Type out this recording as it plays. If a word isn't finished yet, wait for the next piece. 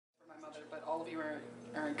all of you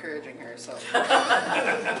are encouraging her, so.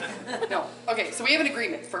 No. Okay, so we have an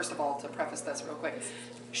agreement, first of all, to preface this real quick.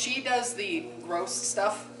 She does the gross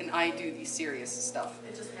stuff, and I do the serious stuff.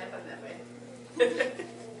 It just happened that way.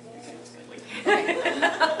 Okay.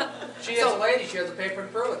 She is a lady, she has a paper to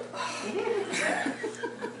prove it.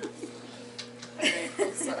 Okay,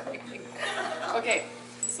 I'm sorry. Okay,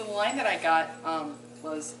 so the line that I got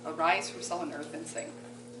was arise from sullen earth and sing.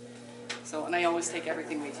 So, and I always take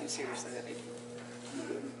everything way too seriously that I do.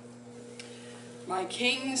 My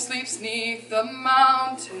king sleeps 'neath the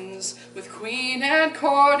mountains with queen and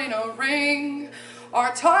court in a ring.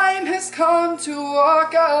 Our time has come to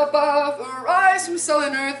walk above, arise from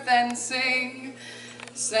sullen earth and sing.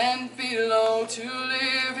 Sent below to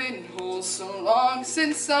live in holes so long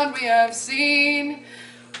since sun we have seen.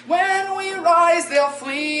 When we rise they'll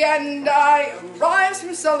flee and die, arise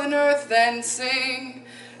from sullen earth and sing.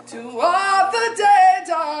 To all the dead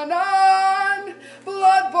on,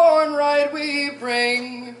 blood-born right we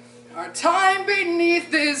bring. Our time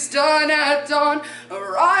beneath is done at dawn,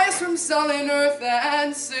 arise from sullen earth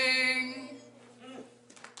and sing.